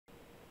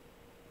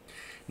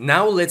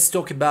Now let's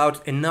talk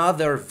about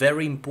another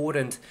very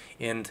important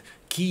and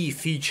key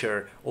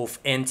feature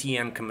of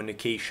NTN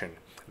communication.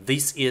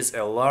 This is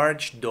a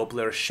large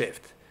Doppler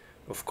shift.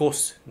 Of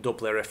course,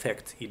 Doppler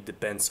effect, it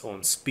depends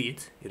on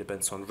speed, it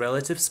depends on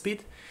relative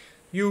speed.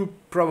 You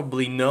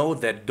probably know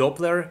that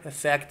Doppler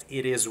effect,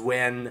 it is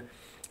when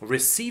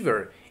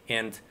receiver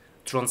and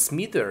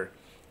transmitter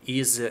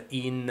is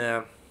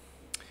in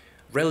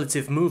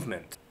relative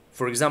movement.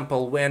 For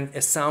example, when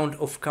a sound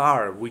of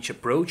car which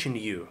approaching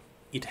you,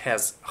 it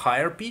has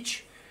higher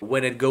pitch.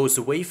 When it goes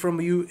away from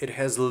you, it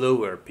has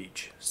lower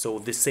pitch. So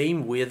the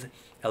same with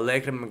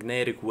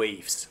electromagnetic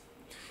waves.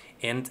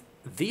 And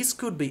this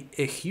could be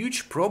a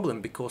huge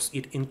problem because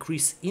it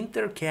increases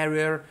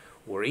intercarrier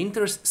or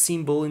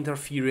inter-symbol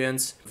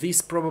interference.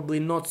 This probably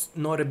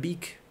not a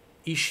big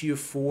issue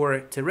for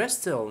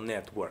terrestrial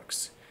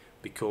networks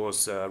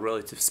because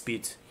relative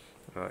speed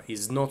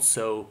is not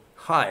so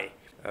high.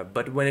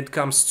 But when it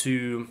comes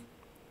to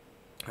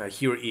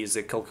here is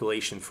a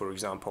calculation, for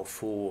example,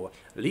 for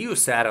LEO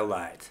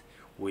satellite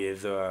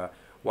with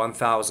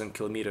 1000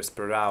 kilometers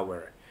per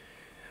hour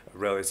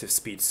relative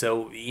speed.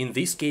 So in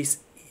this case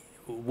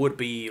would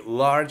be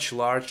large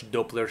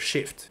Doppler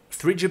shift.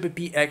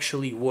 3GPP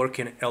actually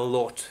working a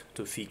lot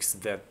to fix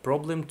that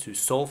problem, to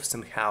solve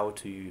somehow,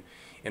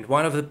 and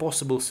one of the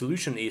possible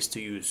solution is to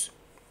use,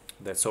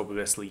 that's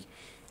obviously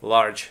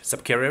large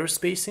subcarrier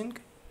spacing,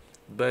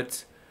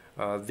 but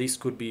this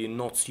could be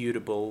not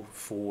suitable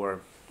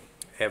for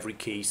every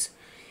case.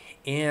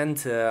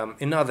 And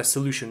another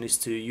solution is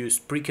to use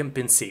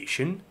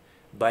precompensation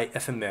by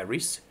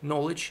ephemeris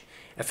knowledge.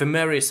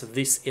 Ephemeris,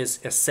 this is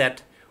a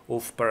set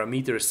of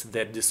parameters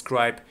that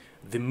describe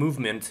the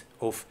movement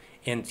of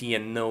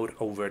NTN node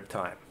over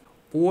time.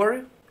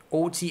 Or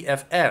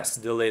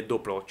OTFS, delayed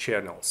Doppler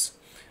channels.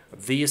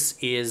 This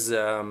is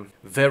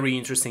very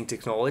interesting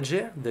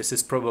technology. This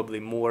is probably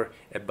more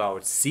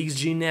about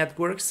 6G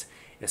networks,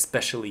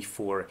 especially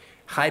for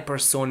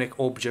hypersonic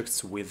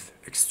objects with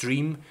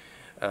extreme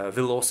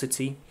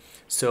velocity.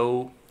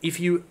 So if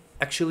you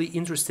actually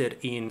interested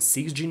in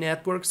 6G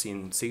networks,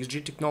 in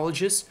 6G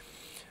technologies,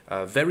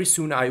 very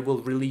soon I will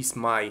release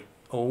my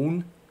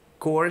own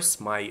course,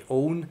 my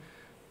own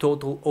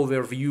total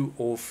overview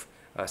of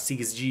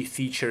 6G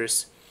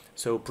features.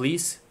 So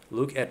please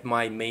look at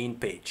my main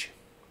page.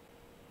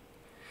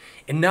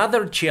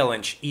 Another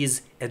challenge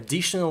is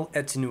additional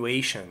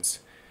attenuations.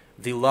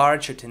 The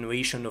large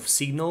attenuation of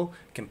signal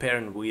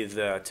comparing with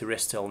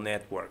terrestrial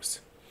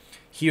networks.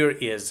 Here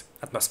is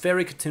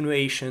atmospheric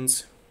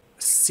attenuations,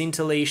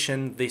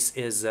 scintillation. This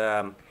is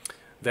a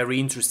very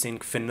interesting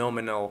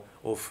phenomenon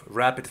of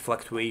rapid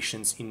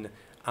fluctuations in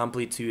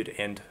amplitude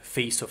and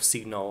phase of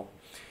signal.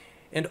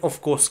 And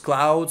of course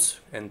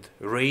clouds and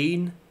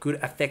rain could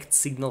affect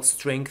signal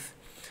strength,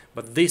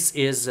 but this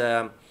is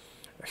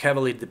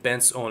heavily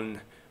depends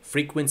on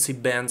frequency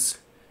bands,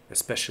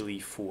 especially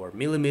for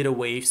millimeter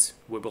waves.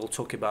 We will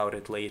talk about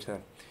it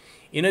later.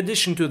 In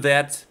addition to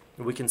that,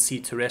 we can see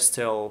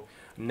terrestrial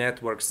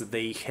networks,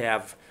 they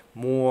have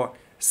more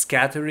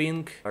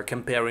scattering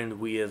comparing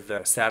with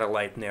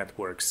satellite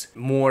networks,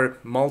 more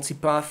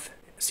multipath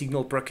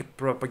signal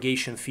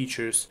propagation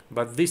features,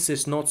 but this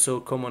is not so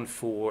common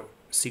for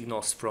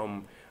signals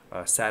from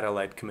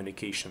satellite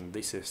communication.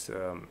 This is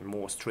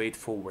more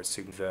straightforward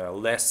signal,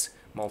 less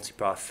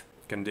multipath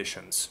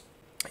conditions.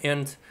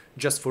 And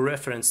just for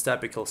reference,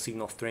 typical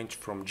signal strength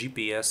from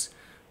GPS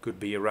could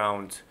be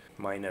around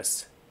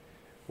minus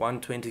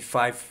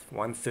 125,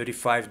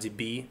 135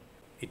 dB.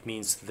 It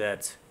means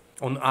that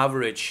on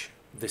average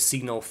the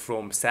signal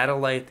from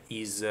satellite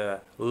is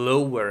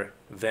lower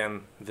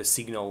than the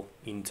signal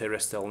in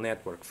terrestrial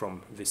network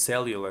from the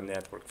cellular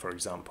network, for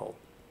example.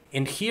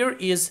 And here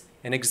is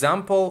an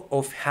example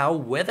of how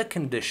weather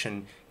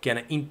condition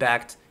can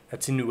impact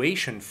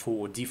attenuation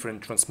for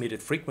different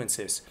transmitted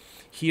frequencies.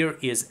 Here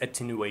is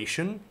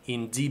attenuation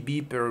in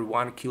dB per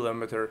 1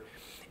 kilometer,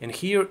 and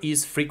here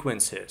is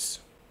frequencies.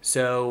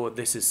 So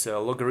this is a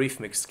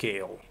logarithmic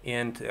scale,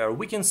 and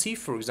we can see,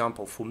 for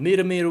example, for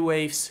millimeter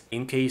waves,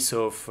 in case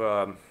of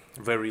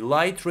very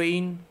light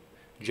rain,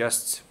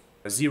 just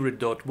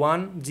 0.1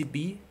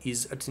 dB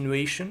is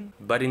attenuation,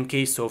 but in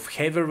case of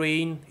heavy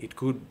rain it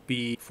could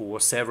be for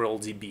several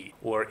dB.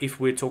 Or if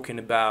we're talking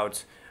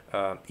about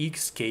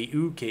X,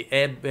 Ku,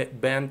 Ka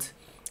band,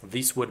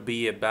 this would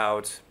be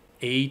about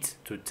 8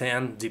 to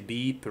 10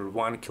 dB per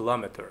 1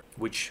 kilometer,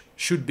 which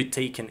should be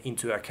taken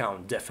into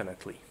account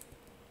definitely.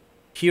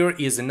 Here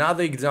is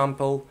another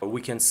example.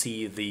 We can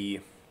see the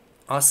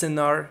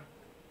SNR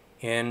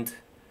and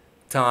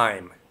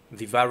time,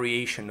 the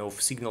variation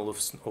of signal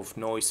of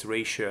noise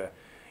ratio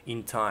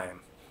in time.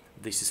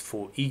 This is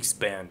for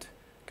X-band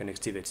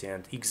connectivity,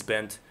 and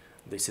X-band,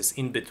 this is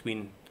in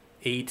between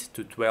 8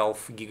 to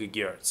 12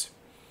 gigahertz.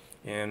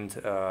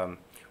 And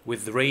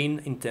with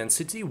rain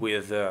intensity,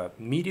 with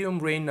medium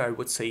rain, I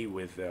would say,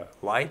 with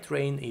light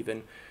rain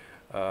even,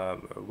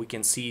 we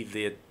can see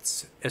that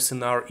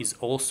SNR is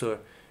also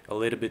a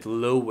little bit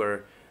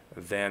lower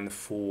than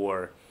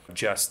for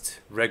just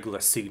regular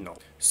signal.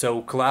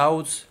 So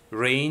clouds,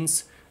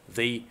 rains,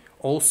 they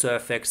also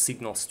affect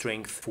signal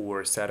strength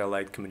for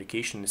satellite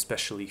communication,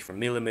 especially for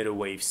millimeter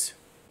waves,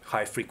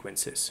 high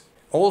frequencies.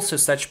 Also,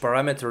 such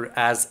parameter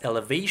as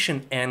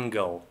elevation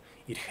angle,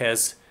 it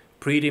has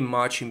pretty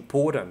much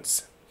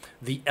importance.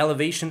 The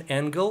elevation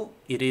angle,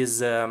 it is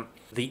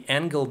the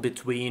angle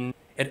between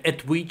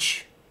at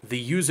which the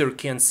user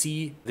can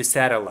see the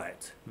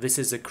satellite. This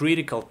is a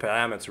critical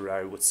parameter,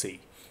 I would say.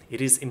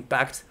 It is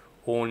impact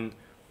on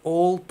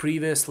all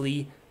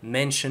previously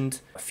mentioned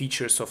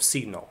features of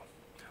signal.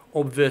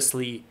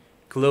 Obviously,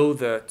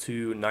 closer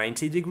to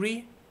 90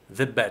 degree,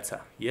 the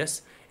better,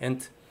 yes?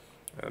 And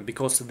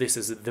because this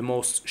is the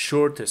most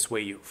shortest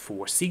way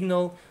for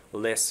signal,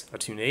 less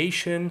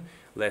attenuation,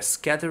 less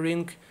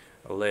scattering,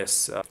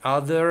 less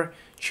other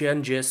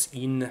changes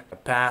in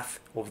path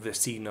of the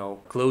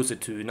signal. Closer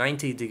to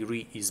 90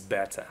 degree is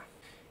better.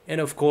 And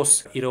of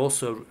course, it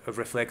also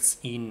reflects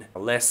in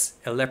less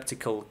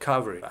elliptical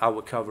coverage.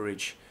 Our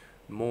coverage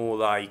more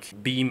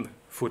like beam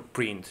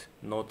footprint,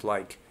 not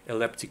like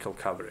elliptical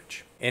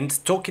coverage.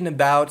 And talking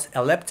about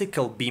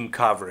elliptical beam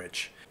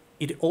coverage,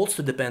 it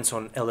also depends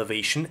on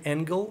elevation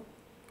angle,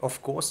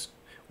 of course.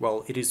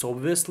 Well, it is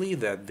obviously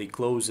that the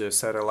closer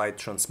satellite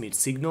transmits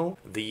signal,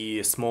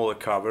 the smaller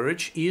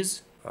coverage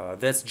is.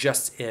 That's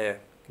just a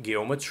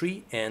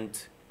geometry,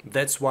 and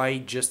that's why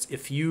just a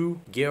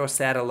few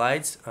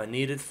geosatellites are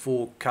needed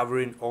for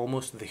covering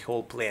almost the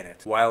whole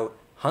planet, while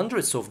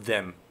hundreds of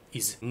them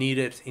is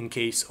needed in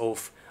case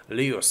of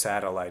LEO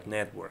satellite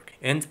network.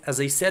 And as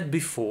I said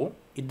before,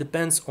 it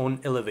depends on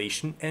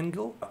elevation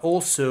angle.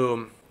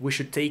 Also, we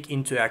should take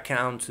into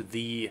account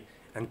the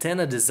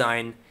antenna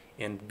design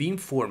and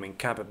beamforming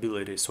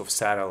capabilities of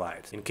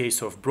satellites. In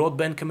case of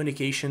broadband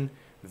communication,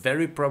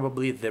 very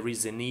probably there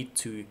is a need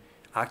to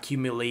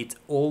accumulate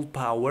all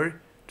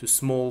power to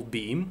small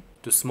beam,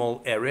 to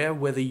small area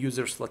where the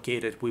user is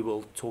located. We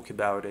will talk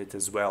about it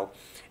as well.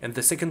 And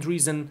the second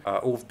reason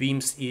of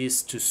beams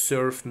is to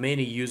serve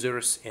many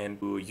users and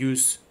to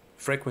use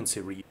frequency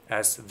read,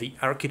 as the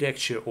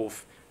architecture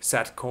of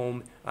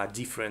SATCOM are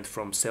different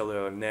from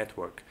cellular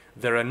network.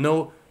 There are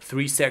no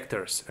three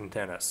sectors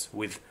antennas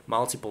with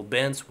multiple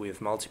bands,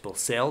 with multiple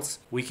cells.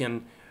 We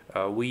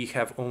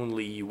have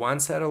only one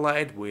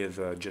satellite with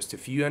just a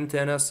few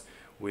antennas,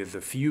 with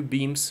a few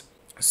beams.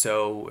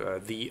 So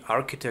the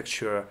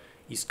architecture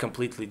is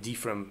completely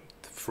different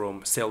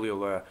from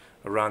cellular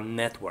RAN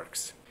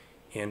networks.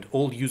 And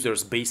all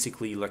users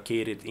basically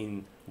located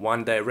in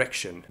one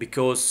direction,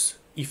 because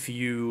if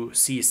you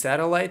see a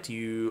satellite,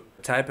 you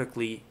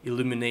typically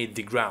illuminate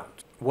the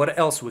ground. What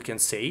else we can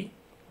say?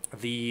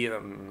 The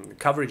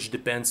coverage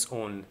depends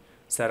on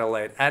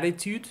satellite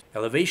attitude,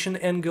 elevation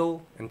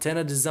angle,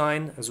 antenna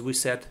design, as we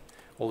said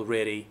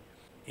already,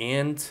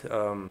 and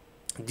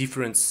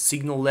different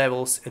signal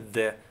levels at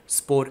the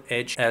spot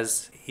edge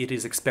as it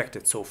is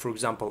expected. So, for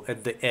example,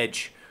 at the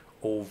edge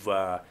of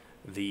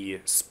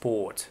the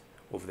spot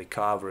of the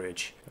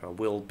coverage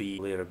will be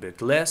a little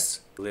bit less,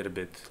 a little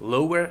bit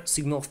lower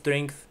signal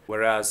strength,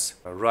 whereas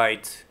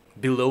right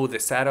below the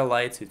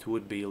satellite it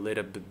would be a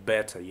little bit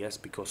better, yes,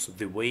 because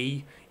the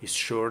way is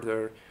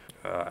shorter,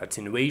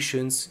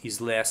 attenuations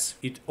is less.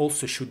 It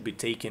also should be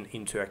taken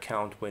into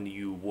account when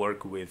you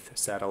work with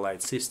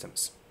satellite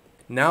systems.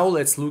 Now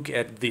let's look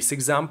at this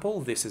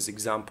example. This is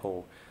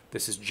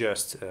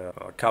just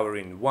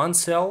covering one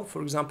cell,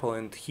 for example,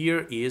 and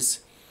here is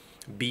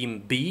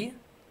beam B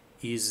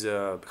is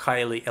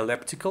highly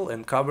elliptical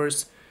and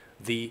covers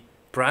the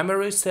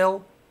primary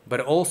cell, but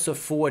also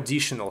 4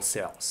 additional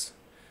cells.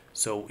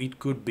 So it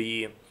could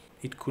be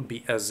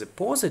as a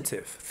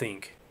positive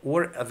thing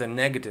or as a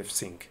negative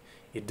thing.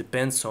 It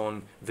depends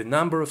on the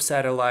number of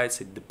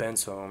satellites, it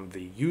depends on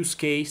the use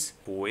case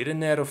for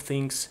Internet of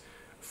Things,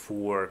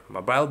 for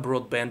mobile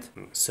broadband,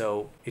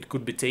 so it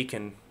could be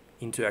taken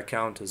into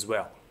account as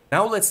well.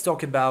 Now let's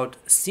talk about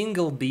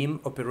single beam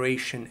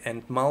operation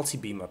and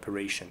multi-beam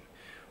operation.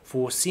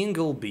 For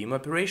single beam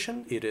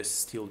operation, it is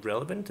still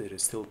relevant, it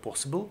is still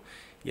possible.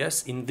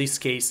 Yes, in this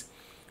case,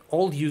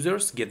 all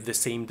users get the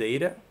same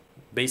data.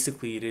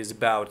 Basically, it is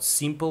about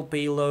simple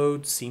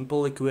payload,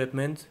 simple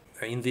equipment.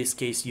 In this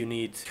case, you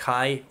need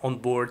high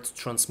onboard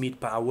transmit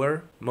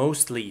power.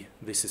 Mostly,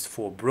 this is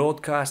for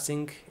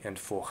broadcasting and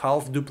for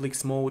half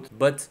duplex mode.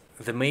 But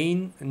the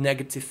main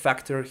negative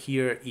factor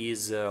here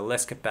is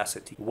less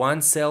capacity.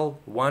 One cell,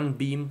 one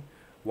beam,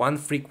 one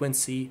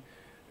frequency,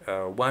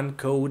 one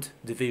code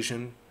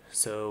division.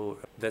 So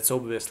that's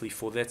obviously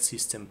for that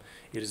system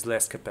it is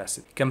less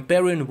capacity.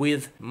 Comparing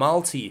with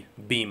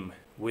multi-beam,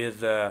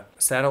 with a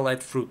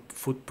satellite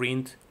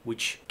footprint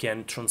which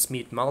can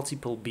transmit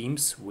multiple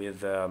beams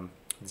with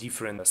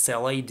different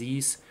cell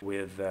IDs,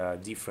 with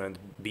different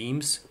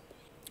beams.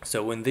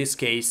 So in this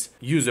case,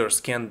 users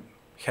can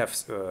have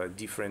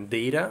different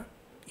data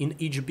in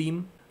each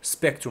beam.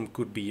 Spectrum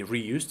could be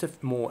reused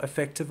more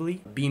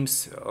effectively.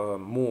 Beams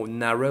more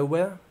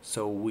narrower,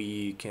 so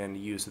we can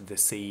use the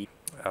same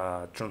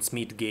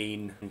transmit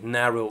gain and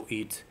narrow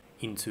it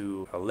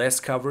into less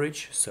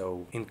coverage,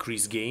 so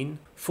increased gain.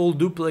 Full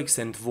duplex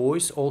and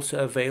voice also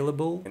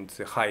available, and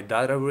the high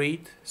data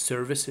rate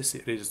services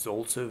it is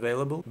also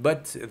available,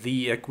 but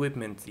the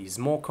equipment is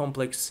more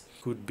complex,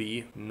 could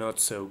be not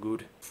so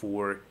good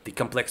for the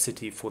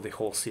complexity for the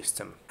whole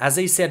system. As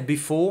I said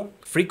before,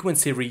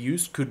 frequency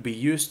reuse could be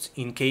used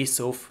in case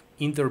of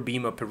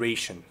interbeam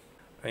operation.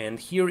 And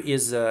here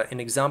is an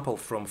example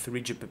from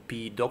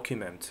 3GPP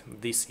document.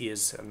 This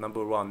is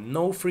number one,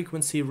 no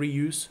frequency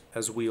reuse,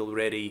 as we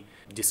already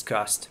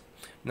discussed.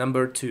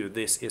 Number two,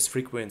 this is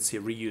frequency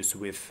reuse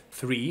with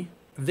 3.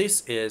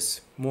 This is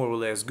more or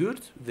less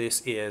good.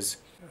 This is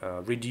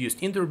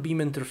reduced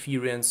interbeam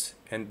interference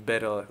and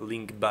better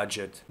link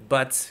budget.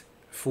 But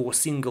for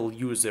single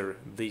user,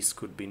 this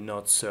could be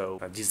not so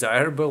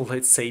desirable,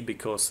 let's say,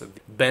 because the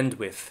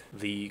bandwidth,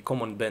 the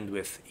common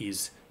bandwidth,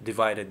 is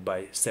divided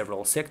by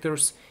several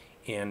sectors,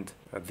 and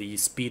the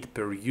speed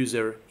per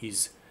user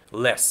is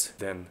less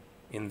than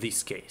in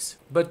this case.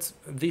 But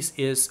this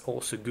is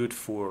also good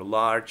for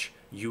large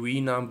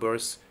UE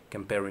numbers,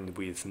 comparing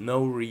with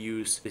no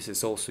reuse. This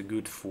is also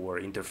good for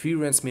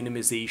interference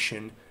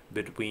minimization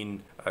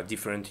between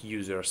different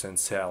users and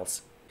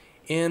cells.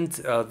 And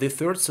the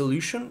third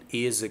solution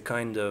is a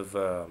kind of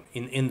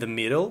in the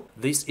middle.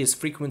 This is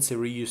frequency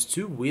reuse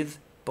 2 with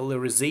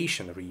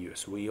polarization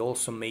reuse. We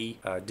also may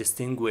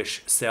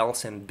distinguish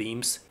cells and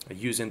beams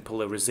using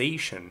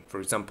polarization. For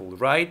example,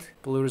 right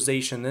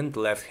polarization and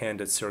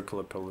left-handed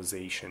circular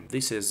polarization.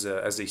 This is,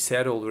 as I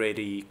said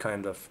already,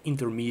 kind of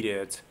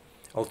intermediate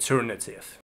alternative.